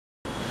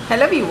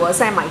Hello viewers,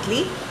 I am Maitli.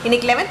 In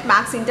 11th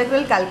Max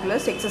Integral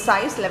Calculus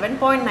exercise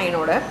 11.9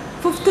 oda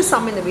 5th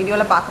sum in the video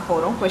la paaka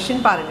porom. Question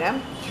parunga.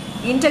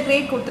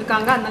 Integrate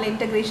kuduthirukanga adnala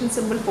integration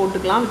symbol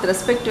potukalam with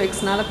respect to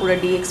x nala kuda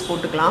dx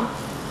potukalam.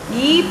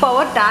 E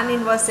power tan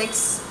inverse x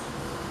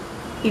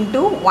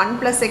into 1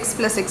 plus x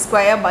plus x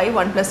square by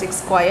 1 plus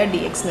x square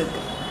dx nu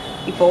irukku.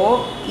 இப்போ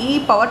e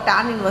power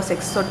tan inverse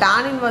x. So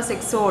tan inverse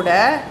x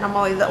oda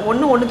நம்ம இத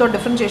ஒன்னு தோ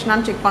differentiation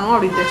ஆன check பண்ணுவோம்.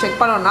 அப்படி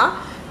check பண்ணோம்னா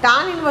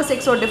tan inverse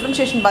x ஓட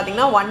டிஃபரன்ஷியேஷன்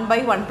பாத்தீங்கன்னா 1 by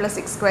 1 plus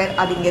x square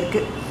அது இங்க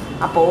இருக்கு.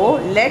 அப்போ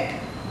let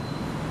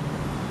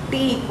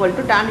t equal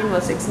to tan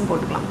inverse x னு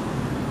போட்டுக்கலாம்.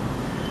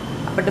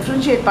 அப்ப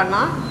டிஃபரன்ஷியேட்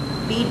பண்ணா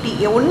dt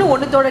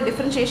ஒன்னு தோட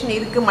டிஃபரன்ஷியேஷன்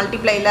இருக்கு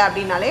மல்டிப்ளைல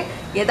அப்படினாலே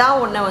ஏதா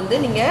ஒண்ண வந்து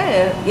நீங்க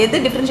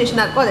எது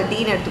டிஃபரன்ஷியேஷனா இருக்கோ அத t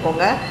ன்னு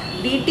எடுத்துக்கோங்க.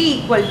 dt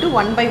equal to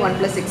 1 by 1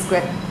 plus x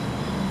square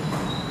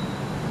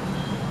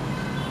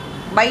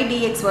by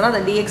dx வர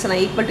அந்த dx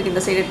நான் ஈக்குவல் டு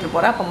இந்த சைடு எடுத்து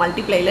போறேன். அப்ப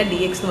மல்டிப்ளைல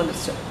dx னு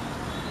வந்துருச்சு.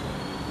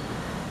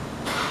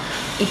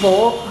 இப்போ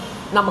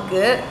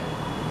நமக்கு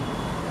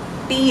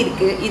t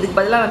இருக்கு, இதுக்கு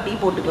பதிலா நான் t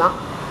போட்டுக்கலாம்.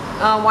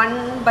 1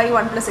 by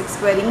 1 plus x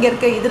square இங்க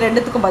இருக்க இது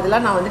ரெண்டுத்துக்கும் பதிலா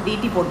நான் வந்து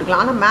dt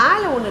போட்டுக்கலாம். ஆனா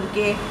மேல ஒன்னு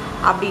இருக்கே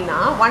அப்படினா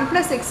 1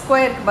 plus x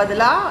square க்கு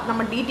பதிலா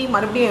நம்ம dt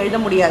மறுபடியும் எழுத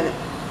முடியாது.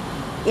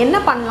 என்ன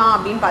பண்ணலாம்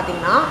அப்படினு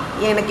பாத்தீங்கன்னா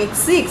எனக்கு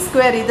x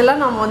square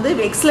இதெல்லாம் நாம வந்து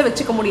x ல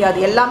வெச்சுக்க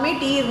முடியாது. எல்லாமே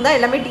t இருந்தா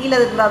எல்லாமே t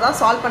ல இருந்தா தான்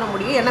சால்வ் பண்ண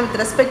முடியும். ஏன்னா with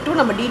respect to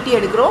நம்ம dt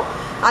எடுக்கறோம்.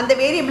 அந்த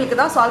வேரியபிளுக்கு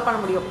தான் சால்வ் பண்ண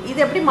முடியும். இது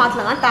எப்படி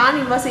மாத்தலாம்னா tan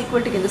inverse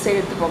equal to இந்த சைடு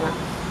எடுத்துக்கோங்க.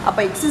 அப்ப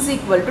x is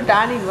equal to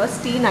tan inverse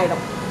t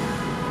ஆயிடும்.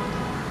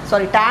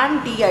 சாரி tan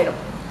t ஆயிடும்.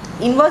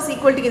 inverse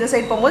equal to இந்த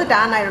சைடு போயும்போது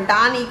tan ஆயிடும்.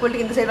 tan equal to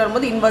இந்த சைடு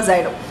வரும்போது inverse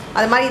ஆயிடும்.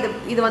 அதே மாதிரி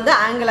இது வந்து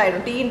angle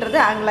ஆயிடும். t ன்றது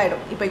angle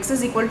ஆயிடும். இப்போ x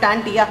is equal to tan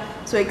t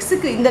so x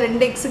க்கு இந்த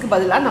ரெண்டு x க்கு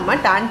பதிலா நம்ம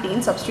tan t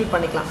ன்னு சப்ஸ்டிட்யூட்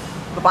பண்ணிக்கலாம்.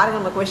 இப்போ பாருங்க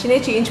நம்ம क्वेश्चनே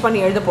சேஞ்ச்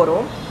பண்ணி எழுத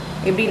போறோம்.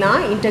 எப்படினா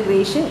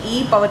இன்டகிரேஷன் e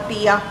பவர் t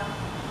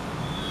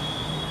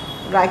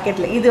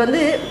பிராக்கெட்ல இது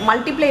வந்து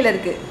மல்டிப்ளைல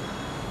இருக்கு.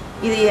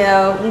 இது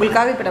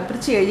உங்களுக்காக இப்ப நான்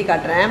பிரிச்சு எழுதி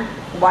காட்றேன்.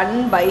 1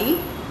 by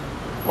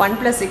 1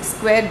 plus x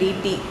square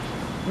dt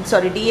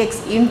sorry dx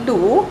into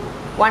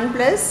 1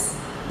 plus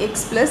x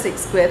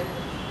square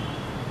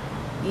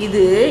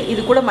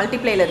இது கூட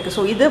மல்டிப்ளைல இருக்கு.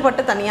 சோ இத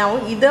பட்ட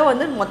தனியாவும் இத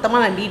வந்து மொத்தமா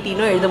நான் dt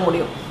னு எழுத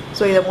முடியும்.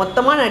 சோ இத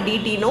மொத்தமா நான்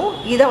dt னு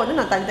இத வந்து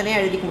நான் தனித்தனியா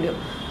எழுதிக்க முடியும்.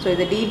 சோ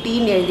இத dt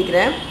னு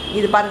எழுதிக்கிறேன்.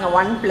 இது பாருங்க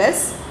 1 plus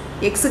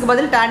x க்கு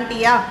பதில் tan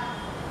t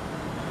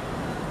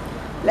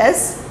plus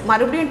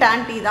மறுபடியும் tan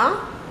t தான்.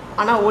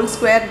 ஆனா ஹோல்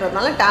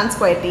ஸ்கொயர்ன்றதால tan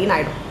square t னு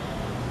ஆயிடும்.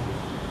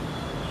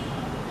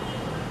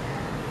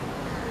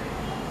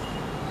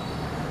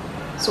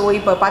 சோ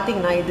இப்போ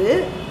பாத்தீங்கன்னா இது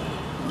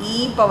e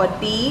power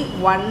t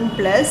 1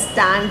 plus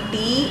tan t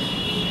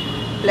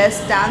plus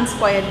tan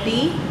square t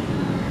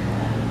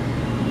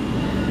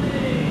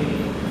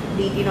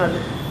dt னு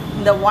வருது.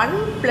 இந்த 1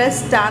 plus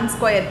tan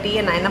square t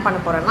நான் என்ன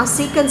பண்ண போறேன்னா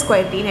secant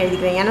square t னு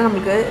எழுதிக்கிறேன். ஏன்னா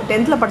நமக்கு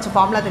 10th ல படிச்ச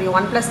ஃபார்முலா தெரியும்.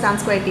 1 plus tan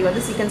square t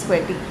வந்து secant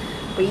square t.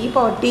 இப்போ e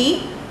power t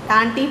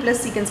tan t plus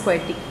secant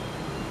square t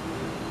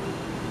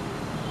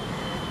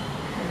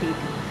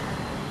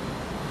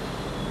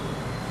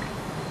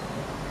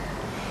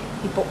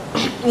இப்போ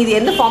இது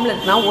எந்த ஃபார்முலா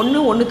இருக்குனா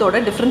ஒன்னு தோட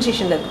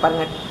டிஃபரன்ஷியேஷன்ல இருக்கு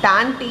பாருங்க.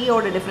 tan t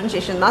ஓட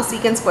டிஃபரன்ஷியேஷன் தான்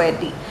secant square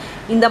t.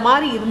 இந்த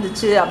மாதிரி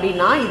இருந்துச்சு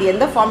அப்படினா இது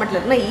எந்த ஃபார்மட்ல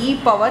இருக்குனா e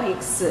power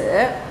x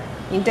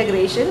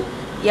integration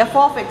f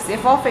of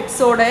x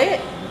ஓட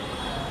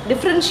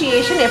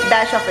differentiation f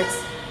dash of x.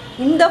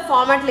 இந்த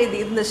ஃபார்மட்ல இது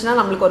இருந்துச்சுனா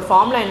நமக்கு ஒரு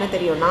ஃபார்முலா என்ன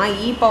தெரியும்னா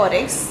e power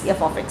x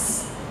f of x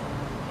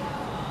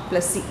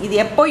plus c. இது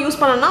எப்போ யூஸ்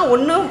பண்ணனும்னா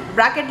ஒன்னு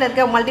பிராக்கெட்ல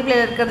இருக்க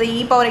மல்டிப்ளைல இருக்கிறது e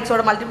பவர் x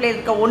ஓட மல்டிப்ளைல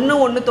இருக்க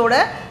ஒன்னு தோட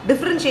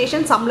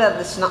டிஃபரன்ஷியேஷன் சம்ல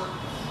இருந்துச்சுனா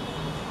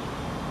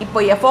இப்போ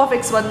f of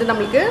x வந்து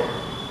நமக்கு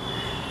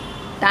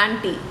tan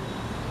t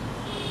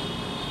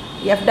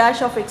f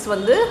dash of x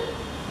வந்து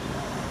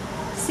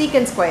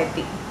secant square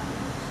t.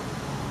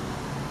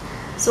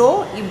 சோ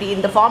இப்படி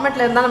இந்த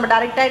ஃபார்மட்ல இருந்தா நம்ம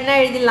டைரக்டா என்ன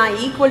எழுதிடலாம்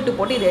ஈக்குவல் டு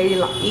போட்டு இத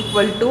எழுதிடலாம்.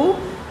 Equal to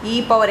e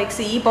power x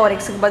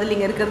க்கு பதிலா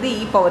இங்க இருக்குது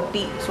e power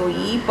t. So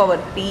e power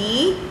t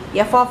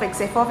f of x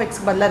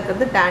க்கு பதிலா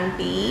இருக்குது tan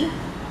t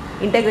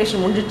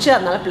இன்டகிரேஷன் முடிஞ்சிச்சு.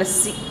 அதனால plus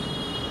c.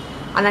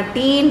 ஆனா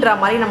t ன்ற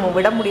மாதிரி நம்ம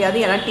விட முடியாது.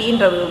 ஏன்னா t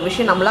ன்ற ஒரு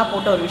விஷயம் நம்மளா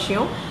போட்ட ஒரு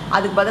விஷயம்.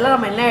 அதுக்கு பதிலா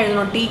நம்ம என்ன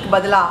எழுதணும் t க்கு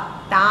பதிலா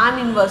tan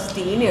inverse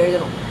t ன்னு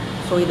எழுதணும்.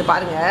 சோ இது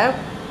பாருங்க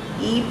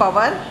e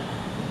power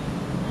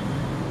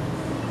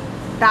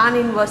tan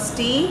inverse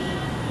t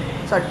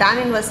sorry tan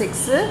inverse x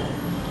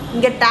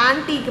இங்க tan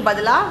t க்கு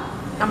பதிலா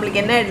நமக்கு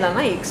என்ன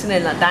எழுதலாம்னா x ன்னு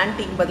எழுதலாம். tan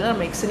t க்கு பதிலா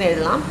நம்ம x ன்னு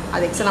எழுதலாம்.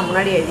 அது x நான்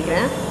முன்னாடி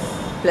எழுதிக்கிறேன்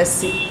plus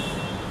c.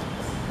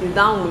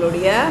 இதுதான்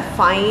உங்களுடைய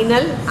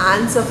final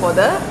answer for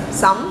the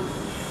some.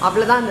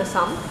 அவ்வளவுதான் இந்த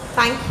சம்.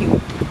 Thank you.